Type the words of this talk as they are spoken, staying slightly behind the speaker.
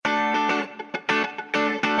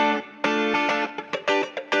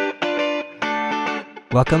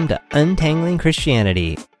Welcome to Untangling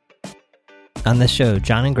Christianity. On this show,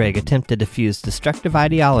 John and Greg attempt to diffuse destructive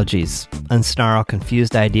ideologies, unsnarl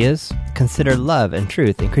confused ideas, consider love and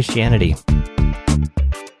truth in Christianity.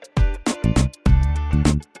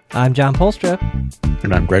 I'm John Polstra.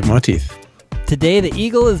 And I'm Greg Monteith. Today the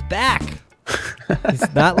eagle is back.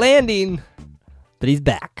 He's not landing, but he's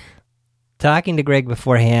back. Talking to Greg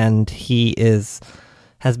beforehand, he has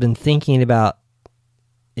been thinking about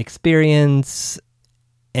experience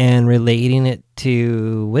and relating it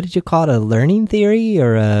to, what did you call it, a learning theory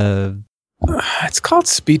or a... It's called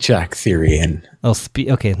speech act theory.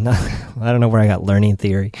 Okay, no, I don't know where I got learning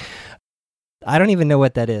theory. I don't even know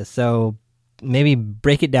what that is, so maybe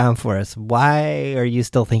break it down for us. Why are you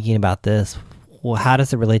still thinking about this? Well, how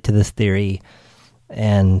does it relate to this theory?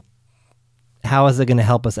 And how is it going to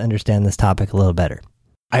help us understand this topic a little better?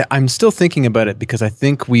 I'm still thinking about it because I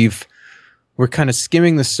think we're kind of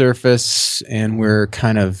skimming the surface and we're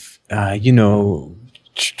kind of,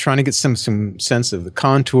 trying to get some sense of the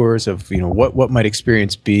contours of, what might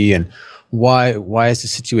experience be and why is the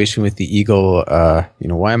situation with the eagle,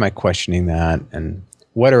 why am I questioning that? And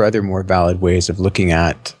what are other more valid ways of looking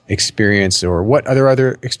at experience, or what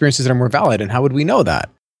other experiences that are more valid, and how would we know that?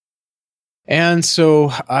 And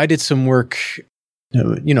so I did some work, a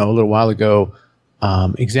little while ago,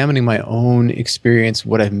 examining my own experience,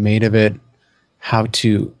 what I've made of it, how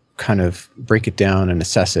to kind of break it down and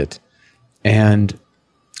assess it. And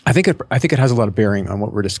I think it has a lot of bearing on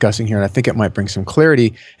what we're discussing here, and I think it might bring some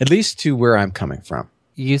clarity, at least to where I'm coming from.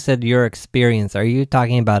 You said your experience. Are you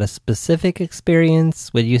talking about a specific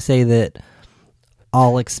experience? Would you say that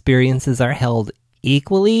all experiences are held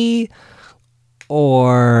equally?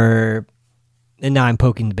 Or, and now I'm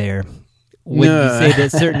poking the bear, would you say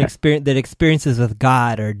that certain experiences with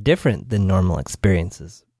God are different than normal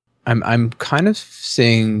experiences? I'm kind of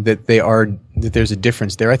saying that there's a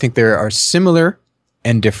difference there. I think there are similar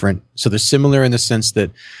and different. So they're similar in the sense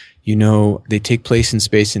that, they take place in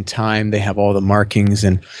space and time. They have all the markings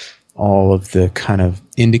and all of the kind of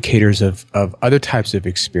indicators of other types of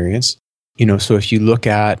experience. So if you look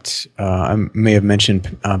at, I may have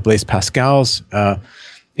mentioned Blaise Pascal's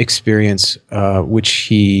experience,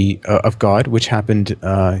 of God, which happened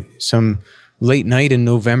some late night in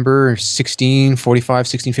November 1645,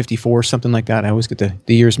 1654, something like that. I always get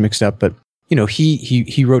the years mixed up, but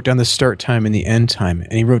he wrote down the start time and the end time,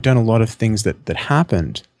 and he wrote down a lot of things that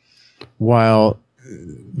happened, while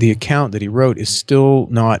the account that he wrote is still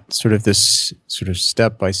not sort of this sort of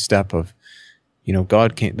step by step of,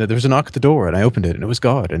 God came, there was a knock at the door and I opened it and it was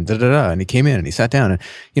God and and he came in and he sat down,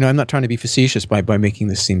 and, I'm not trying to be facetious by making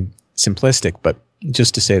this seem simplistic, but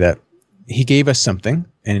just to say that he gave us something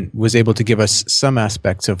and was able to give us some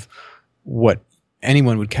aspects of what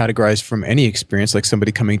anyone would categorize from any experience, like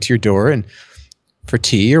somebody coming to your door and for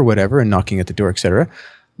tea or whatever and knocking at the door, etc.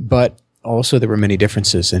 But also there were many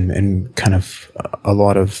differences and kind of a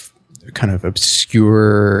lot of kind of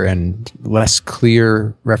obscure and less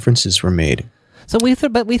clear references were made. So we've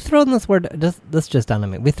thrown this word, let's just down a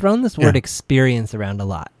minute. We've thrown this word experience around a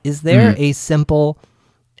lot. Is there a simple,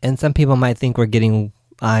 and some people might think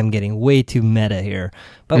I'm getting way too meta here,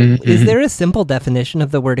 but is there a simple definition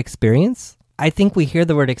of the word experience? I think we hear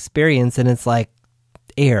the word experience and it's like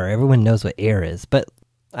air. Everyone knows what air is, but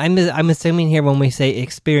I'm assuming here when we say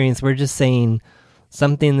experience, we're just saying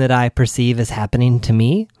something that I perceive as happening to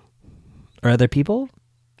me or other people.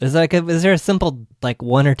 Is there a simple, like,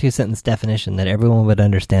 one or two sentence definition that everyone would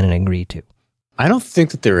understand and agree to? I don't think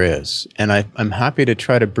that there is, and I'm happy to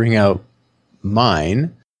try to bring out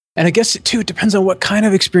mine. And I guess, too, it depends on what kind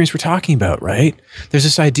of experience we're talking about, right? There's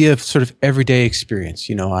this idea of sort of everyday experience.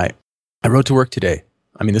 I rode to work today.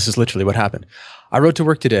 I mean, this is literally what happened. I rode to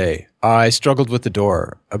work today. I struggled with the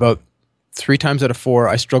door. About 3 times out of 4,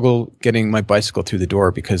 I struggle getting my bicycle through the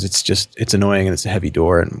door because it's annoying and it's a heavy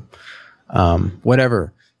door and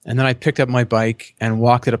whatever. And then I picked up my bike and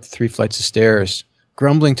walked it up the 3 flights of stairs,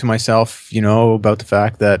 grumbling to myself, about the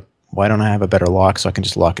fact that why don't I have a better lock so I can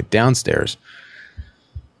just lock it downstairs?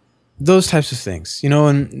 Those types of things,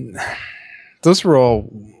 and those were all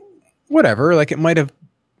whatever. Like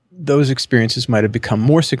those experiences might have become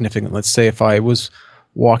more significant. Let's say if I was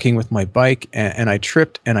walking with my bike and I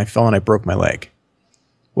tripped and I fell and I broke my leg.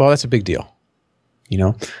 Well, that's a big deal,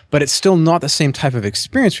 but it's still not the same type of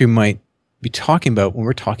experience we might be talking about when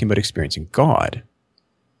we're talking about experiencing God,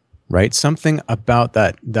 right? Something about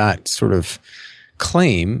that sort of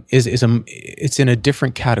claim it's in a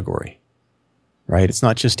different category, right? It's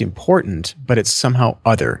not just important, but it's somehow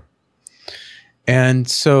other. And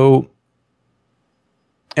so,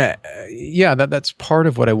 that's part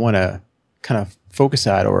of what I want to kind of focus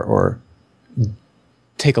at or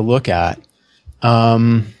take a look at.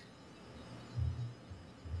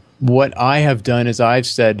 What I have done is I've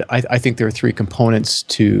said, I think there are three components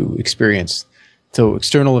to experience. So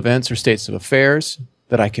external events or states of affairs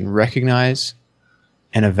that I can recognize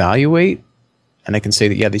and evaluate. And I can say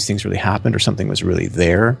that, yeah, these things really happened or something was really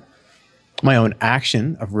there. My own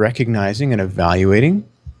action of recognizing and evaluating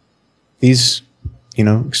these,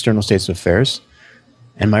 external states of affairs,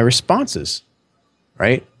 and my responses,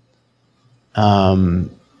 right? To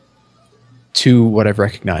what I've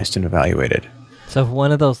recognized and evaluated. So if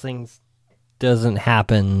one of those things doesn't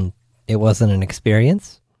happen, it wasn't an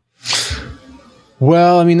experience?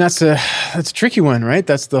 Well, I mean, that's a tricky one, right?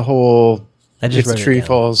 That's the whole, if the tree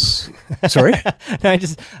falls. Sorry? No,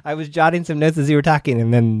 I was jotting some notes as you were talking,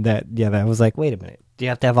 and then that was like, wait a minute. Do you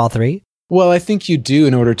have to have all three? Well, I think you do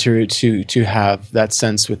in order to have that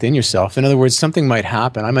sense within yourself. In other words, something might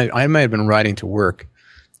happen. I might have been riding to work,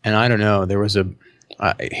 and I don't know, there was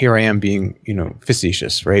here I am being,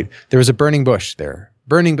 facetious, right? There was a burning bush there,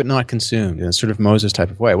 burning but not consumed in a sort of Moses type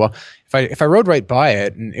of way. Well, if I rode right by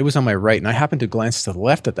it and it was on my right and I happened to glance to the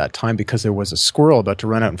left at that time because there was a squirrel about to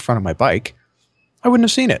run out in front of my bike, I wouldn't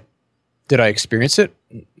have seen it. Did I experience it?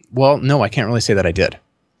 Well, no, I can't really say that I did.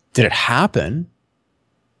 Did it happen?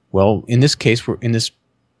 Well, in this case, in this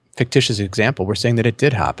fictitious example, we're saying that it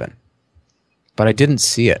did happen, but I didn't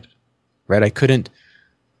see it, right? I couldn't.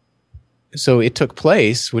 So it took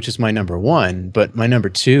place, which is my number one, but my number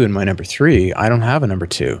two and my number three, I don't have a number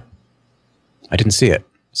two. I didn't see it.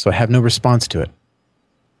 So I have no response to it.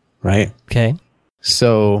 Right? Okay.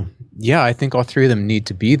 So yeah, I think all three of them need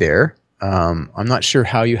to be there. I'm not sure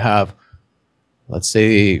how you have, let's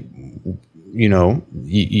say,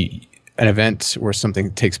 an event where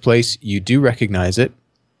something takes place, you do recognize it.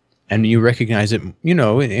 And you recognize it,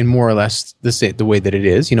 in more or less the way that it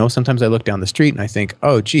is. Sometimes I look down the street and I think,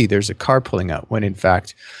 oh, gee, there's a car pulling out. When in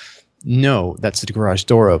fact, no, that's the garage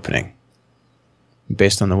door opening.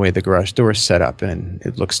 Based on the way the garage door is set up, and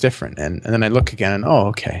it looks different. And then I look again and, oh,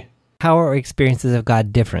 okay. How are experiences of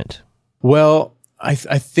God different? Well, I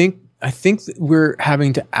think that we're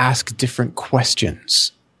having to ask different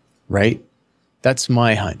questions, right? That's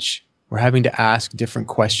my hunch. We're having to ask different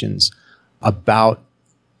questions about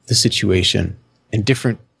the situation, and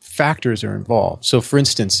different factors are involved. So for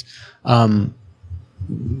instance, I'm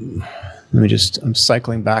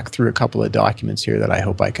cycling back through a couple of documents here that I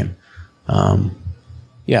hope I can,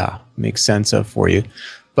 make sense of for you.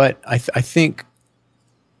 But I think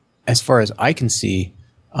as far as I can see,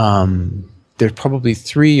 there's probably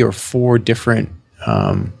 3 or 4 different,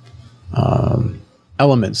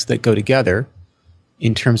 elements that go together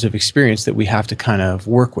in terms of experience that we have to kind of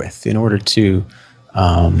work with in order to,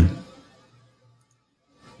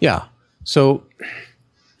 So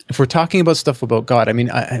if we're talking about stuff about God, I mean,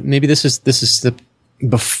 maybe this is the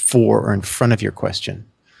before or in front of your question.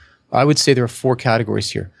 I would say there are 4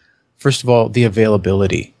 categories here. First of all, the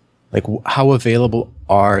availability. Like, how available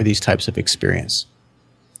are these types of experience?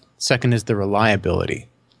 Second is the reliability.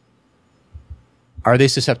 Are they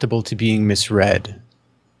susceptible to being misread?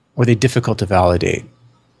 Or are they difficult to validate?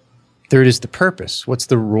 Third is the purpose. What's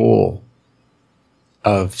the role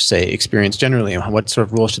of, say, experience generally? What sort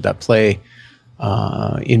of role should that play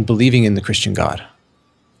in believing in the Christian God?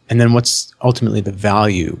 And then what's ultimately the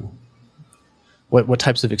value? What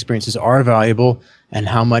types of experiences are valuable, and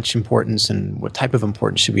how much importance and what type of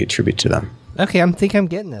importance should we attribute to them? Okay, I think I'm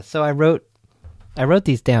getting this. So I wrote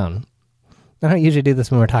these down. I don't usually do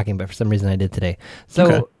this when we're talking, but for some reason I did today.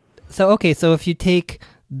 So if you take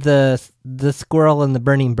the squirrel and the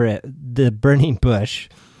burning bush,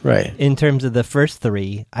 right, in terms of the first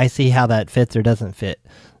 3, I see how that fits or doesn't fit.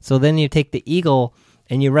 So then you take the eagle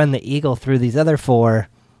and you run the eagle through these other 4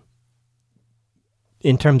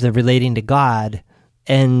 in terms of relating to God,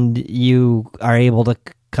 and you are able to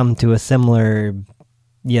come to a similar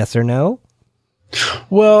yes or no?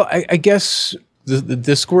 Well, I guess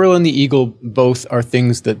the squirrel and the eagle both are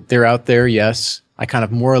things that they're out there, yes. I kind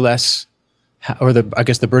of more or less,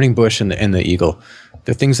 the burning bush and the eagle,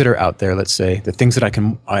 the things that are out there, let's say, the things that I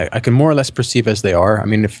can more or less perceive as they are. I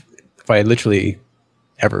mean, if I literally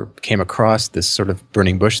ever came across this sort of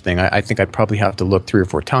burning bush thing, I think I'd probably have to look 3 or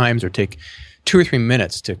 4 times or take 2 or 3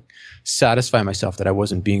 minutes to satisfy myself that I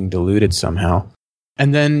wasn't being deluded somehow.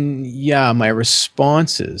 And then, my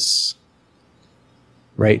responses,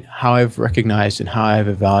 right? How I've recognized and how I've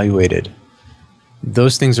evaluated.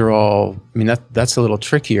 Those things are all, I mean, that's a little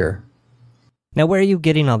trickier. Now, where are you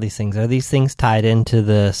getting all these things? Are these things tied into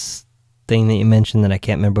this thing that you mentioned that I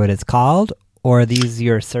can't remember what it's called? Or are these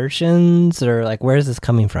your assertions? Or like, where is this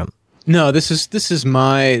coming from? No, this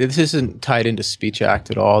isn't tied into Speech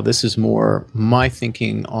Act at all. This is more my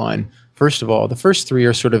thinking on, first of all, the first three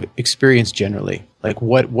are sort of experience generally. Like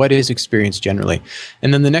what is experience generally?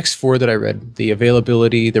 And then the next four that I read, the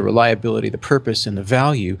availability, the reliability, the purpose, and the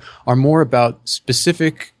value, are more about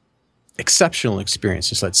specific exceptional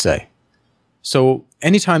experiences, let's say. So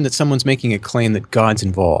anytime that someone's making a claim that God's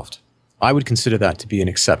involved, I would consider that to be an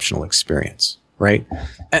exceptional experience. Right.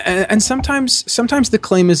 And sometimes the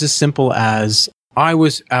claim is as simple as, I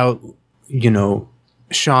was out,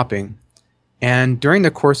 shopping, and during the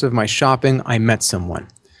course of my shopping, I met someone.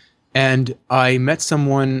 And I met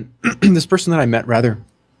someone, this person that I met, rather,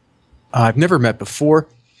 I've never met before.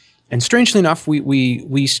 And strangely enough,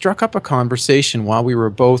 we struck up a conversation while we were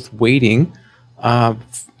both waiting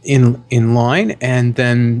in line. And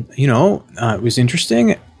then, it was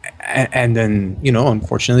interesting. And then,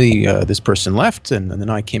 unfortunately, this person left, and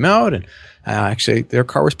then I came out, and actually their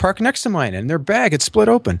car was parked next to mine, and their bag had split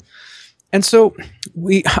open. And so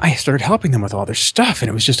I started helping them with all their stuff, and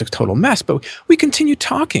it was just a total mess. But we continued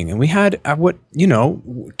talking, and we had what,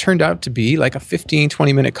 turned out to be like a 15,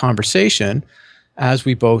 20-minute conversation as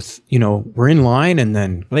we both, were in line and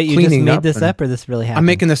then Wait, you cleaning just up. made this up, or this really happened? I'm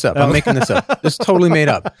making this up. I'm making this up. This is totally made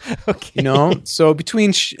up. Okay. So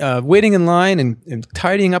between waiting in line and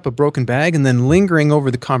tidying up a broken bag and then lingering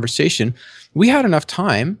over the conversation, we had enough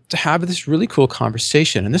time to have this really cool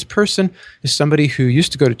conversation. And this person is somebody who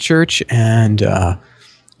used to go to church, and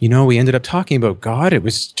we ended up talking about God. It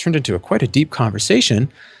was turned into quite a deep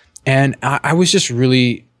conversation, and I was just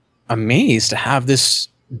really amazed to have this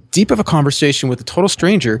deep of a conversation with a total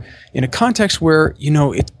stranger in a context where,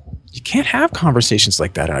 you can't have conversations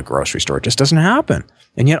like that in a grocery store. It just doesn't happen.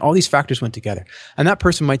 And yet all these factors went together. And that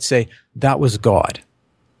person might say, that was God.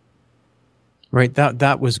 Right?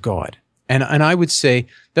 That was God. And I would say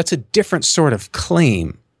that's a different sort of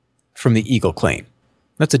claim from the eagle claim.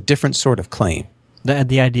 That's a different sort of claim.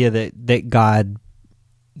 The idea that God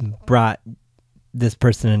brought this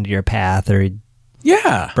person into your path, or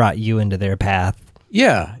brought you into their path.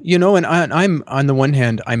 Yeah, and I'm on the one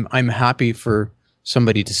hand, I'm happy for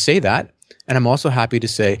somebody to say that, and I'm also happy to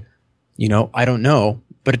say, I don't know,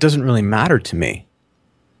 but it doesn't really matter to me.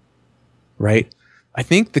 Right? I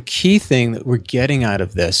think the key thing that we're getting out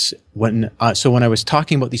of this, when I was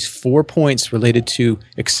talking about these 4 points related to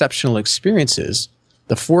exceptional experiences,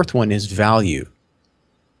 the fourth one is value.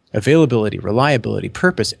 Availability, reliability,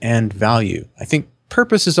 purpose, and value. I think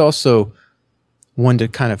purpose is also one to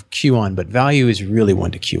kind of cue on, but value is really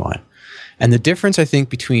one to cue on. And the difference, I think,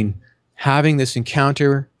 between having this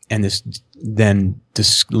encounter and this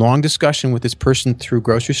long discussion with this person through a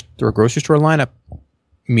grocery store lineup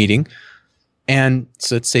meeting, and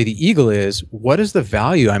so let's say the eagle is, what is the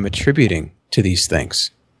value I'm attributing to these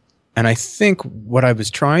things? And I think what I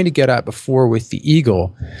was trying to get at before with the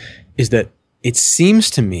eagle is that it seems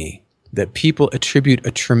to me that people attribute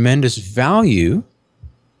a tremendous value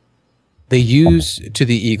they use to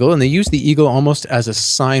the eagle, and they use the eagle almost as a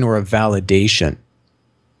sign or a validation.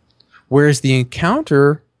 Whereas the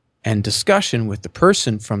encounter and discussion with the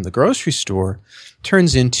person from the grocery store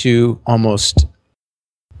turns into almost,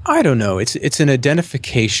 I don't know, it's an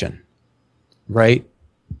identification, right?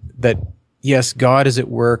 That yes, God is at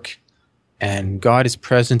work, and God is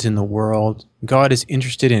present in the world. God is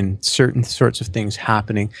interested in certain sorts of things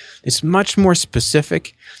happening. It's much more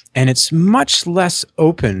specific, and it's much less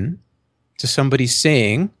open to somebody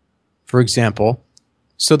saying, for example,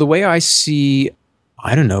 so the way I see,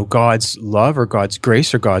 I don't know, God's love or God's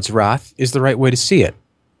grace or God's wrath is the right way to see it.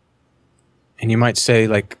 And you might say,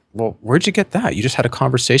 like, well, where'd you get that? You just had a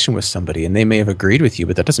conversation with somebody and they may have agreed with you,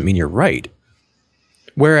 but that doesn't mean you're right.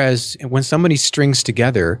 Whereas when somebody strings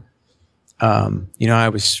together, I've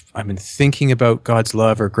been thinking about God's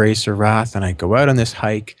love or grace or wrath, and I go out on this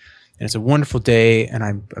hike, and it's a wonderful day, and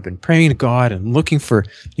I've been praying to God and looking for,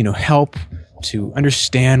 help to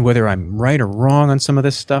understand whether I'm right or wrong on some of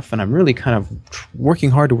this stuff, and I'm really kind of working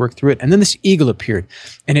hard to work through it. And then this eagle appeared,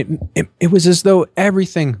 and it was as though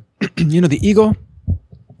everything, the eagle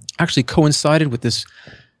actually coincided with this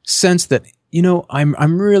sense that,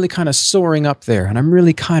 I'm really kind of soaring up there, and I'm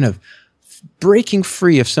really kind of breaking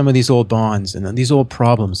free of some of these old bonds and these old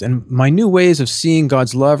problems. And my new ways of seeing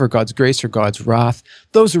God's love or God's grace or God's wrath,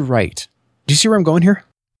 those are right. Do you see where I'm going here?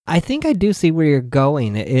 I think I do see where you're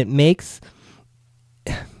going. It makes,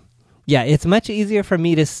 it's much easier for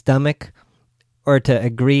me to stomach or to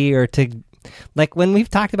agree or to, like when we've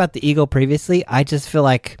talked about the eagle previously, I just feel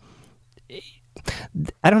like,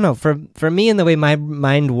 I don't know, for me and the way my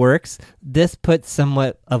mind works, this puts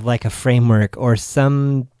somewhat of like a framework or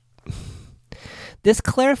this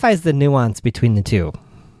clarifies the nuance between the two.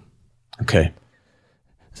 Okay.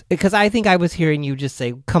 Because I think I was hearing you just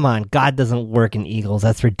say, "Come on, God doesn't work in eagles.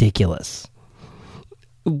 That's ridiculous."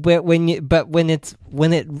 But when it's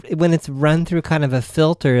run through kind of a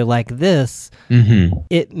filter like this,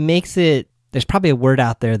 it makes it. There's probably a word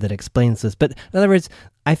out there that explains this, but in other words,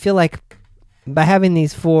 I feel like by having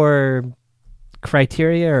these 4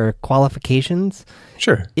 criteria or qualifications,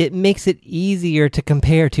 sure, it makes it easier to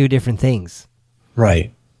compare 2 different things.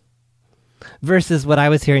 Right. Versus what I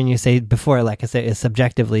was hearing you say before, like I said, is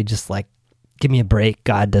subjectively just like, give me a break.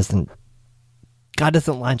 God doesn't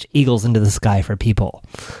launch eagles into the sky for people.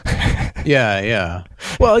 Yeah.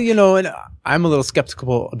 Well, and I'm a little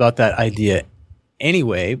skeptical about that idea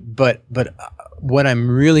anyway, but what I'm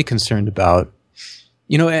really concerned about,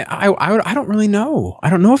 I don't really know. I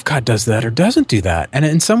don't know if God does that or doesn't do that. And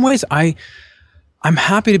in some ways, I'm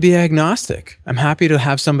happy to be agnostic. I'm happy to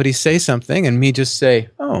have somebody say something and me just say,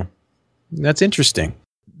 oh, that's interesting.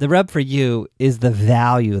 The rub for you is the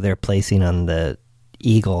value they're placing on the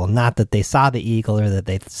eagle, not that they saw the eagle or that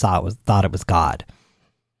they thought it was God.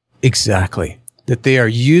 Exactly. That they are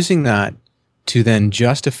using that to then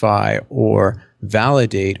justify or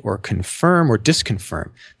validate or confirm or disconfirm.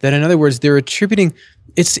 That, in other words, they're attributing.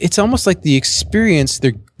 It's almost like the experience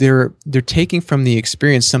they're taking from the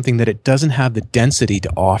experience something that it doesn't have the density to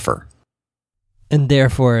offer, and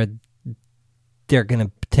therefore they're going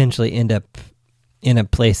to potentially end up in a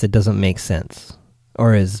place that doesn't make sense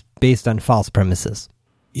or is based on false premises.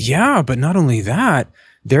 Yeah, but not only that,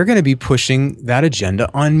 they're going to be pushing that agenda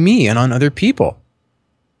on me and on other people.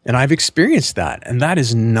 And I've experienced that, and that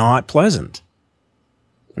is not pleasant.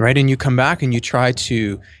 Right? And you come back and you try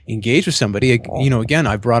to engage with somebody. Again,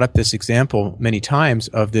 I've brought up this example many times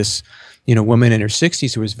of this, woman in her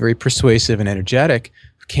 60s who was very persuasive and energetic,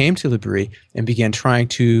 who came to L'Abri and began trying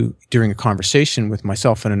to, during a conversation with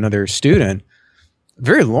myself and another student, a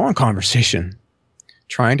very long conversation,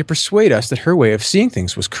 trying to persuade us that her way of seeing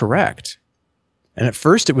things was correct. And at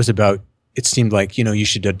first it seemed like, you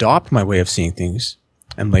should adopt my way of seeing things.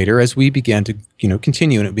 And later, as we began to,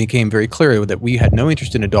 continue, and it became very clear that we had no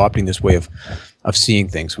interest in adopting this way of seeing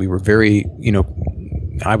things. We were very,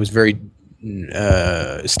 I was very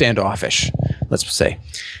standoffish, let's say.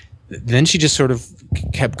 Then she just sort of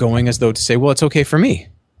kept going as though to say, well, it's okay for me.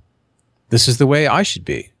 This is the way I should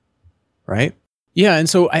be. Right? Yeah. And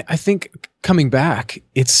so I think coming back,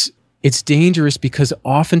 it's dangerous because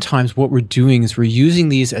oftentimes what we're doing is we're using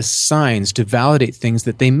these as signs to validate things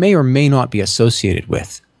that they may or may not be associated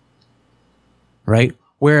with. Right?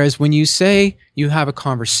 Whereas when you say you have a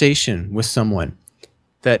conversation with someone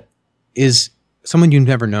that is someone you've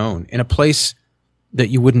never known in a place that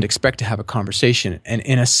you wouldn't expect to have a conversation and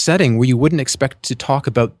in a setting where you wouldn't expect to talk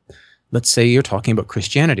about, let's say you're talking about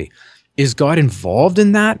Christianity. Is God involved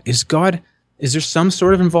in that? Is there some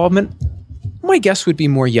sort of involvement? My guess would be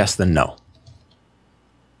more yes than no.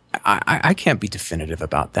 I can't be definitive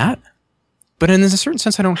about that. But in a certain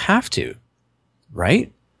sense, I don't have to,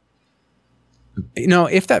 right?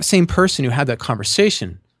 If that same person who had that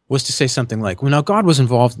conversation was to say something like, well, now God was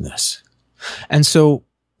involved in this. And so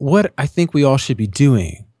what I think we all should be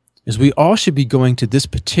doing is we all should be going to this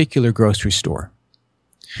particular grocery store.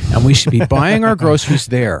 And we should be buying our groceries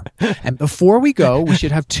there. And before we go, we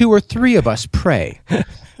should have 2 or 3 of us pray.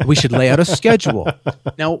 We should lay out a schedule.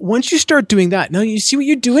 Now, once you start doing that, now you see what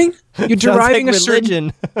you're doing? You're deriving like a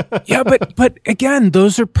religion. Yeah, but again,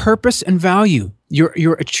 those are purpose and value.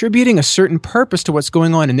 You're attributing a certain purpose to what's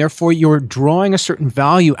going on, and therefore you're drawing a certain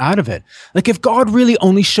value out of it. Like if God really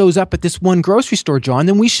only shows up at this one grocery store, John,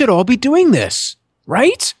 then we should all be doing this,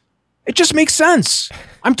 right? It just makes sense.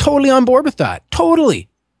 I'm totally on board with that. Totally.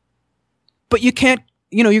 But you can't,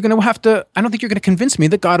 you're going to have to, I don't think you're going to convince me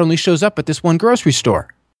that God only shows up at this one grocery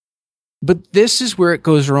store. But this is where it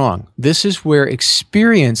goes wrong. This is where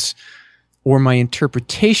experience or my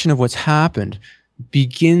interpretation of what's happened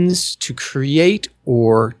begins to create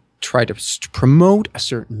or try to promote a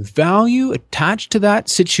certain value attached to that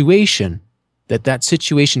situation that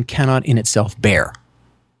situation cannot in itself bear.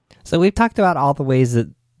 So we've talked about all the ways that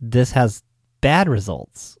this has bad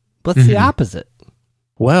results. What's the opposite?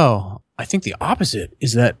 Well, I think the opposite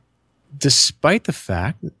is that despite the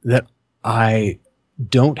fact that I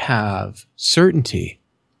don't have certainty,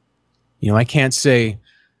 I can't say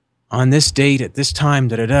on this date at this time,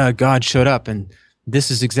 God showed up and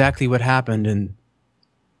this is exactly what happened and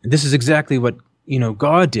this is exactly what,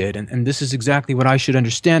 God did and this is exactly what I should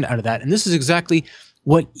understand out of that. And this is exactly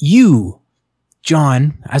what you,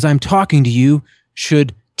 John, as I'm talking to you,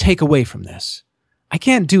 should take away from this. I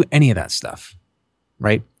can't do any of that stuff,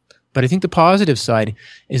 right? But I think the positive side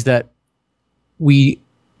is that we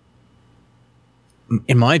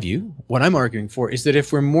in my view, what I'm arguing for is that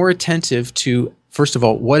if we're more attentive to, first of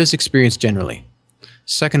all, what is experience generally?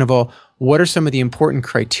 Second of all, what are some of the important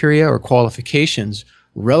criteria or qualifications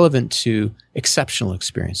relevant to exceptional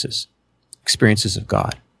experiences of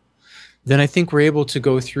God? Then I think we're able to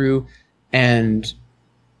go through and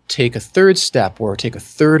take a third step or take a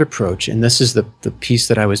third approach. And this is the piece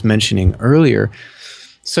that I was mentioning earlier,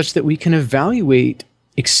 such that we can evaluate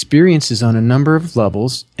experiences on a number of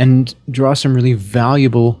levels and draw some really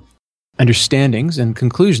valuable understandings and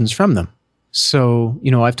conclusions from them. So,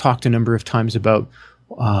 I've talked a number of times about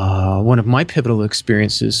one of my pivotal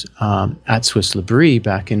experiences at Swiss L'Abri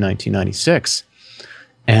back in 1996.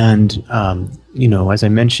 And, as I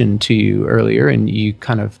mentioned to you earlier, and you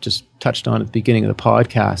kind of just touched on at the beginning of the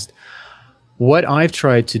podcast, what I've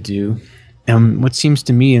tried to do, and what seems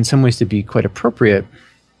to me in some ways to be quite appropriate,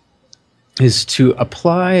 is to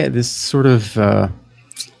apply this sort of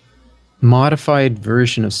modified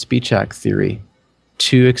version of speech act theory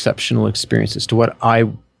to exceptional experiences, to what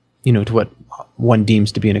to what one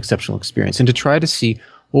deems to be an exceptional experience, and to try to see,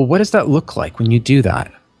 well, what does that look like when you do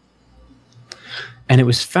that? And it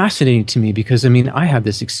was fascinating to me because, I had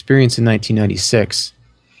this experience in 1996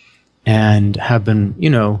 and have been,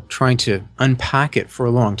 trying to unpack it for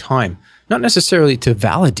a long time. Not necessarily to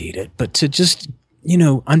validate it, but to just,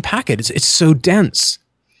 unpack it. It's so dense.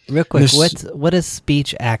 Real quick, what is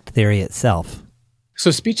speech act theory itself?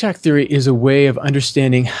 So speech act theory is a way of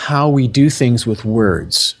understanding how we do things with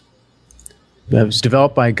words. It was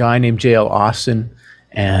developed by a guy named J.L. Austin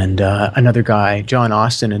and another guy, John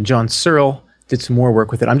Austin, and John Searle did some more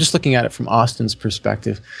work with it. I'm just looking at it from Austin's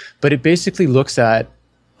perspective. But it basically looks at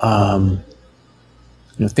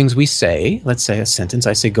things we say. Let's say a sentence.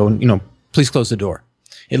 I say, go, please close the door.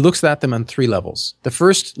 It looks at them on 3 levels. The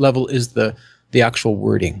first level is the actual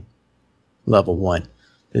wording, level 1.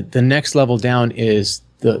 The next level down is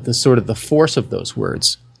the sort of the force of those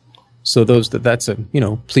words. So that's a,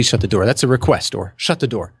 please shut the door. That's a request, or shut the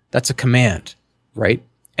door. That's a command, right?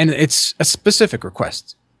 And it's a specific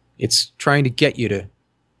request. It's trying to get you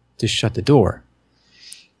to shut the door.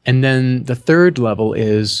 And then the third level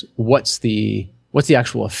is what's the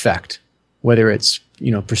actual effect, whether it's,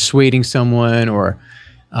 persuading someone or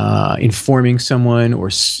informing someone or,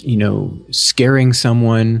 scaring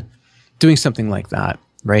someone, doing something like that,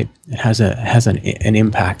 right? It has an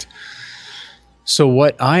impact. So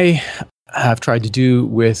what I have tried to do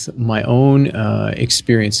with my own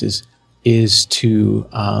experiences is to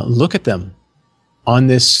look at them on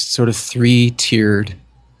this sort of 3-tiered,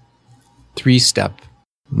 3-step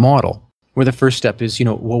model, where the first step is,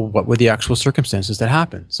 what were the actual circumstances that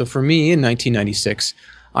happened? So for me in 1996,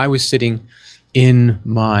 I was sitting in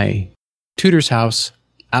my tutor's house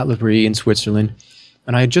at L'Abri in Switzerland,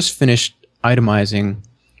 and I had just finished itemizing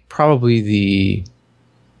probably the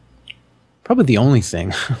only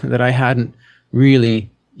thing that I hadn't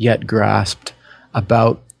really yet grasped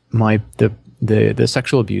about the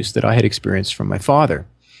sexual abuse that I had experienced from my father.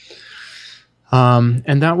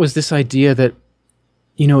 And that was this idea that,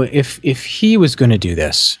 if he was going to do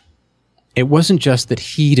this, it wasn't just that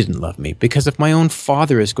he didn't love me, because if my own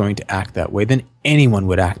father is going to act that way, then anyone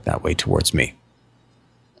would act that way towards me.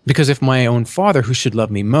 Because if my own father, who should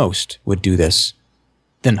love me most, would do this,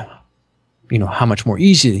 then, how much more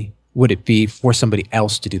easy would it be for somebody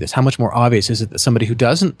else to do this? How much more obvious is it that somebody who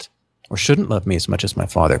doesn't or shouldn't love me as much as my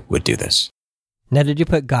father would do this? Now, did you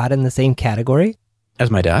put God in the same category? As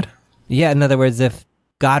my dad? Yeah, in other words, if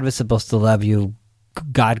God was supposed to love you,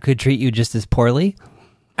 God could treat you just as poorly?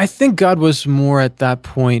 I think God was more at that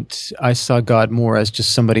point, I saw God more as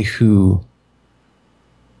just somebody who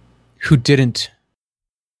didn't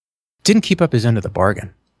keep up his end of the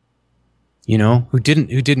bargain. Who didn't,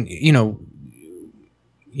 you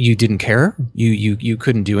didn't care. You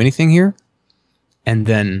couldn't do anything here. And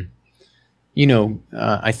then,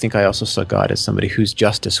 I think I also saw God as somebody whose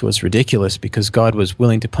justice was ridiculous, because God was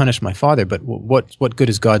willing to punish my father. But what good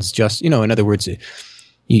is God's justice? In other words,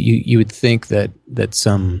 you would think that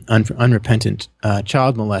some unrepentant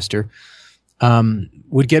child molester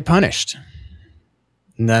would get punished.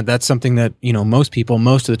 And that's something that, most people,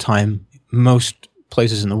 most of the time, most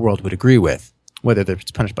places in the world would agree with, whether they're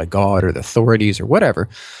punished by God or the authorities or whatever.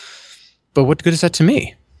 But what good is that to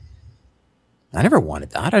me? I never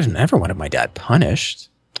wanted that. I never wanted my dad punished.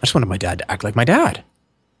 I just wanted my dad to act like my dad.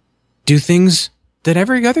 Do things that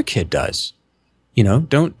every other kid does.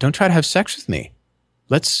 Don't try to have sex with me.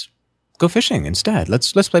 Let's go fishing instead.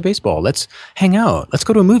 Let's play baseball. Let's hang out. Let's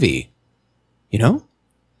go to a movie.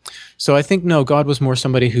 So I think, no, God was more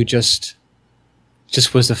somebody who just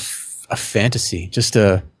was a fantasy, just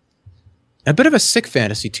a bit of a sick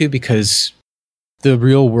fantasy too, because the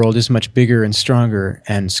real world is much bigger and stronger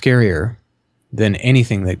and scarier than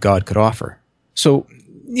anything that God could offer. So,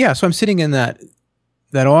 yeah, so I'm sitting in that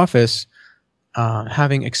office,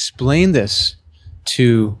 having explained this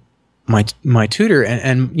to my tutor,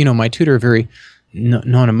 and my tutor, a very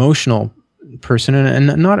non-emotional person, and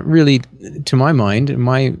not really, to my mind,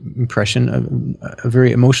 my impression, a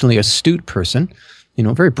very emotionally astute person,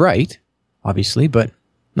 very bright, obviously, but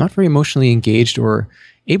not very emotionally engaged or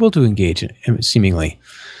able to engage, seemingly.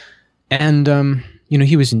 And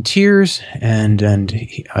he was in tears, and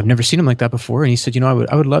I've never seen him like that before. And he said, I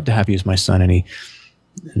would love to have you as my son. And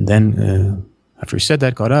then after he said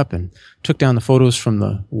that, got up and took down the photos from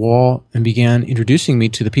the wall and began introducing me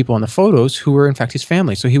to the people on the photos who were in fact his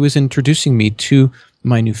family. So he was introducing me to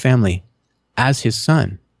my new family as his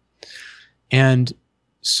son. And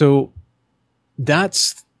so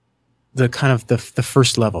that's the kind of the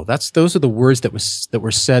first level. Those are the words that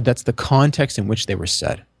were said. That's the context in which they were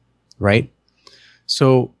said, right?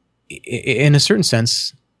 So in a certain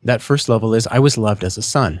sense, that first level is I was loved as a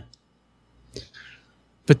son.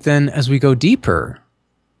 But then as we go deeper,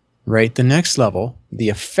 right, the next level, the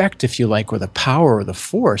effect, if you like, or the power or the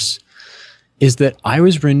force, is that I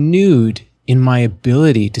was renewed in my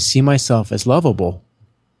ability to see myself as lovable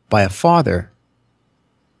by a father,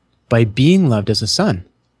 by being loved as a son,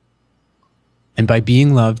 and by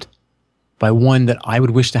being loved by one that I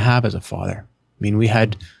would wish to have as a father. I mean, we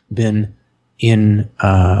had been in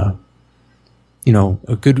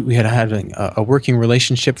we had had a working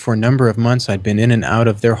relationship for a number of months. I'd been in and out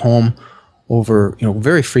of their home over,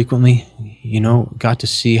 very frequently, got to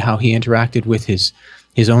see how he interacted with his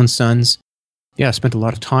own sons. Yeah, I spent a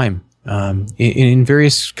lot of time in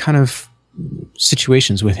various kind of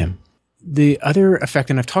situations with him. The other effect,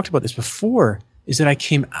 and I've talked about this before, is that I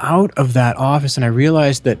came out of that office and I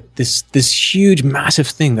realized that this huge, massive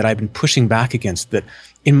thing that I've been pushing back against, that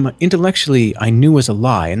intellectually I knew was a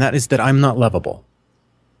lie, and that is that I'm not lovable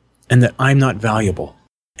and that I'm not valuable.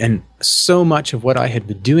 And so much of what I had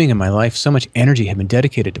been doing in my life, so much energy had been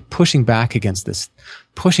dedicated to pushing back against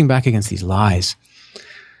these lies.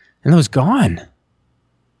 And it was gone. It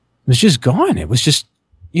was just gone. It was just,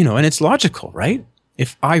 and it's logical, right?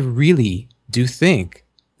 If I really do think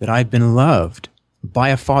that I've been loved by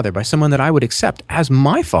a father, by someone that I would accept as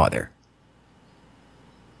my father,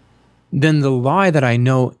 then the lie that I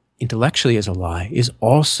know intellectually is a lie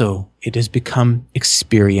it has become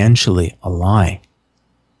experientially a lie.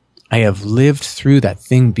 I have lived through that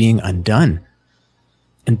thing being undone.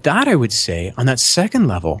 And that, I would say, on that second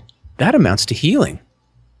level, that amounts to healing.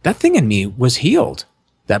 That thing in me was healed,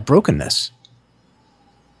 that brokenness.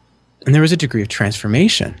 And there was a degree of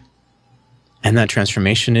transformation. And that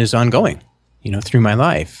transformation is ongoing, through my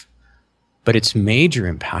life. But its major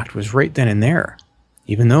impact was right then and there.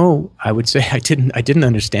 Even though I would say I didn't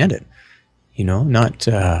understand it,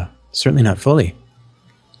 certainly not fully.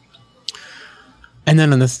 And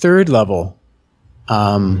then on the third level,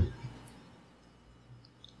 as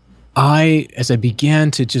I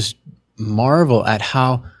began to just marvel at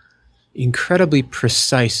how incredibly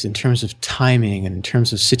precise in terms of timing and in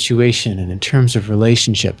terms of situation and in terms of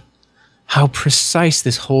relationship, how precise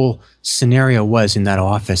this whole scenario was in that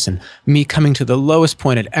office, and me coming to the lowest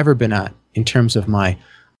point I'd ever been at in terms of my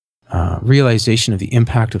realization of the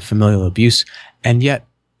impact of familial abuse, and yet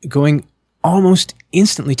going almost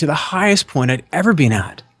instantly to the highest point I'd ever been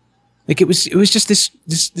at. Like it was just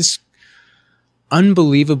this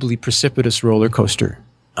unbelievably precipitous roller coaster,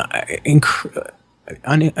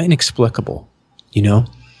 inexplicable,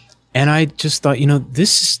 And I just thought,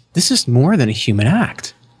 this is more than a human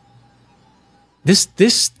act. This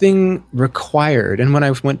thing required, and when I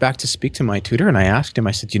went back to speak to my tutor and I asked him,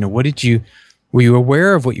 I said, were you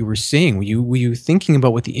aware of what you were seeing? Were you thinking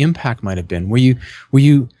about what the impact might have been? Were you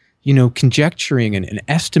conjecturing and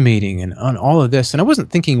estimating and on all of this? And I wasn't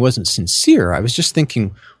thinking it wasn't sincere. I was just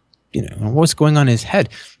thinking, what was going on in his head?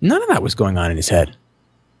 None of that was going on in his head.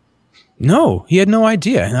 No, he had no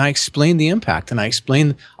idea. And I explained the impact, and I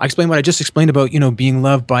explained what I just explained about, being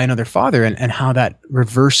loved by another father and how that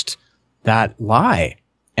reversed that lie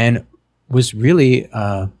and was really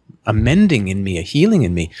a mending in me, a healing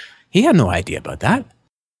in me. He had no idea about that.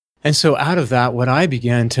 And so out of that, what I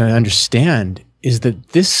began to understand is that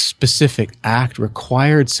this specific act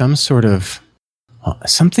required some sort of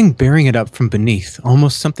something bearing it up from beneath,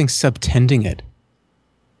 almost something subtending it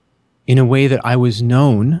in a way that I was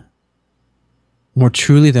known more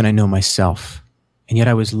truly than I know myself. And yet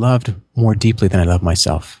I was loved more deeply than I love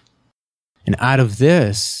myself. And out of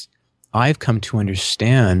this, I've come to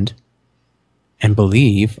understand and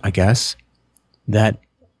believe, I guess, that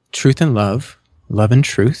truth and love and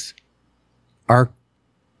truth, are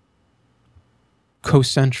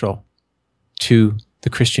co-central to the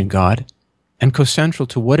Christian God and co-central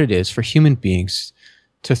to what it is for human beings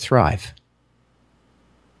to thrive.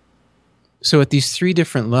 So at these three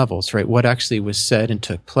different levels, right, what actually was said and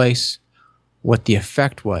took place, what the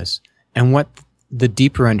effect was, and what the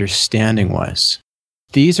deeper understanding was.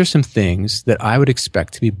 These are some things that I would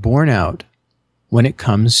expect to be borne out when it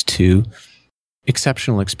comes to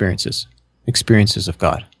exceptional experiences of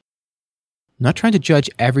God. I'm not trying to judge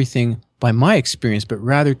everything by my experience, but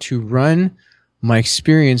rather to run my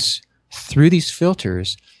experience through these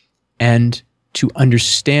filters and to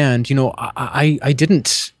understand, I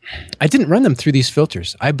didn't run them through these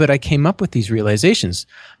filters. But I came up with these realizations.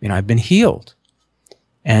 I've been healed.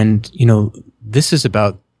 And, this is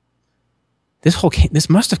about this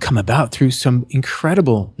must have come about through some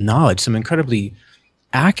incredible knowledge, some incredibly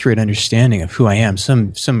accurate understanding of who I am,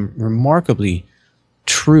 some remarkably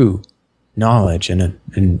true knowledge and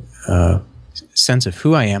a sense of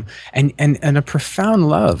who I am, and a profound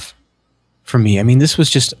love for me. This was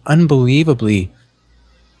just unbelievably.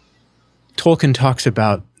 Tolkien talks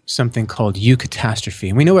about something called eucatastrophe,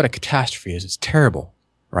 and we know what a catastrophe is. It's terrible,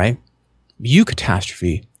 right?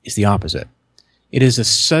 Eucatastrophe is the opposite. It is a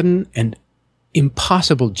sudden and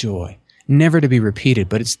impossible joy, never to be repeated,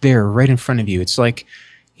 but it's there right in front of you. It's like,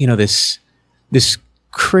 this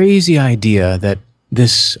crazy idea that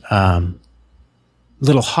this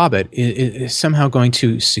little hobbit is somehow going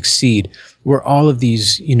to succeed, where all of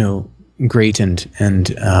these, great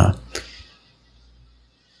and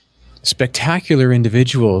spectacular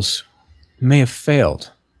individuals may have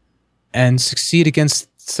failed and succeed against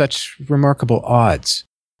such remarkable odds.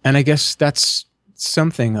 And I guess that's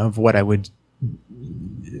something of what I would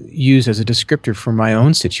use as a descriptor for my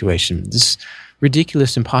own situation. This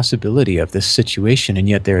ridiculous impossibility of this situation, and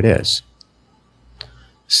yet there it is.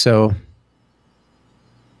 So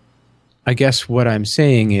I guess what I'm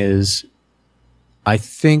saying is, I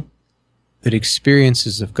think that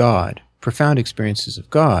experiences of God, profound experiences of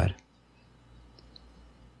God,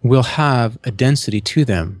 will have a density to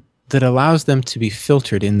them that allows them to be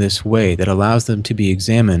filtered in this way, that allows them to be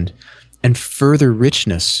examined, and further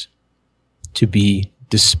richness to be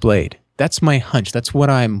displayed. That's my hunch. That's what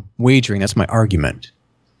I'm wagering. That's my argument.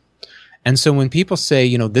 And so when people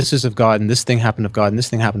say, this is of God, and this thing happened of God, and this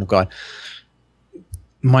thing happened of God,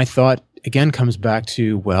 my thought again comes back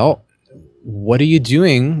to, well, what are you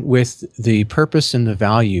doing with the purpose and the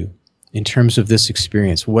value in terms of this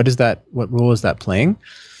experience? What role is that playing?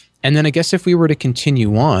 And then I guess if we were to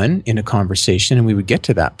continue on in a conversation and we would get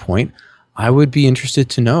to that point, I would be interested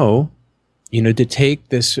to know, to take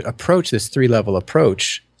this approach, this 3-level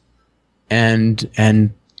approach, and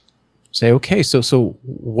say, okay, so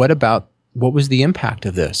what was the impact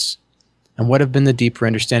of this? And what have been the deeper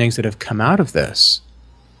understandings that have come out of this?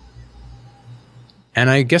 And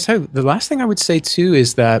I guess the last thing I would say too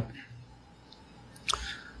is that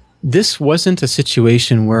this wasn't a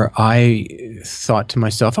situation where I thought to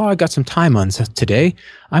myself, I got some time on today.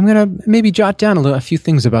 I'm going to maybe jot down a few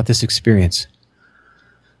things about this experience.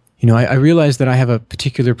 I realize that I have a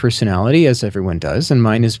particular personality, as everyone does, and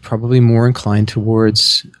mine is probably more inclined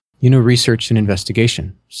towards, research and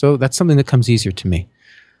investigation. So that's something that comes easier to me.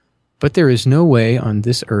 But there is no way on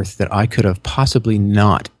this earth that I could have possibly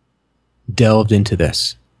not delved into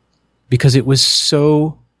this, because it was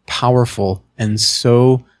so powerful and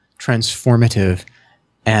so transformative.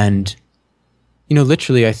 And,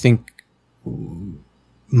 literally, I think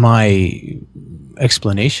my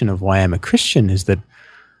explanation of why I'm a Christian is that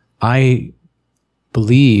I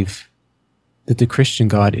believe that the Christian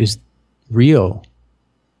God is real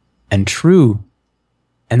and true,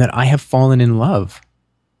 and that I have fallen in love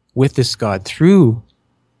with this God through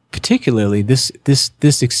particularly this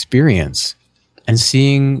experience, and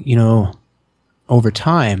seeing, over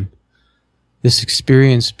time, this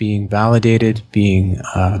experience being validated, being,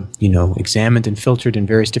 examined and filtered in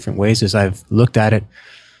various different ways as I've looked at it.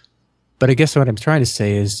 But I guess what I'm trying to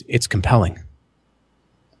say is it's compelling.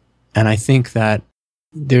 And I think that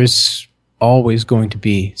there's always going to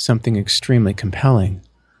be something extremely compelling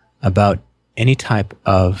about any type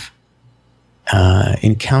of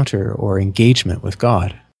encounter or engagement with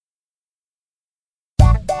God.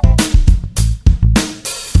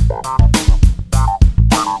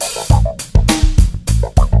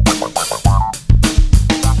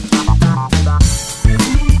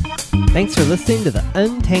 Thanks for listening to the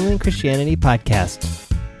Untangling Christianity podcast.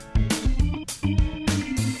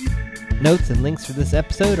 Notes and links for this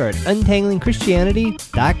episode are at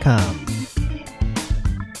untanglingchristianity.com.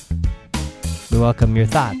 We welcome your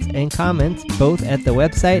thoughts and comments both at the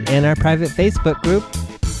website and our private Facebook group.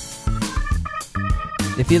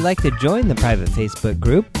 If you'd like to join the private Facebook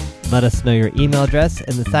group, let us know your email address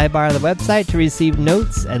in the sidebar of the website to receive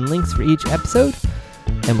notes and links for each episode,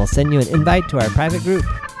 and we'll send you an invite to our private group.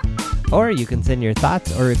 Or you can send your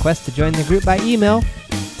thoughts or requests to join the group by email.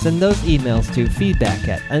 Send those emails to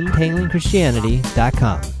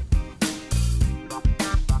feedback@untanglingchristianity.com.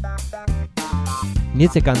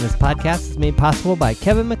 Music on this podcast is made possible by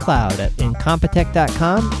Kevin MacLeod at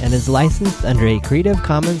Incompetech.com and is licensed under a Creative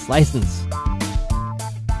Commons license.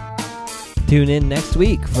 Tune in next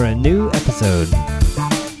week for a new episode.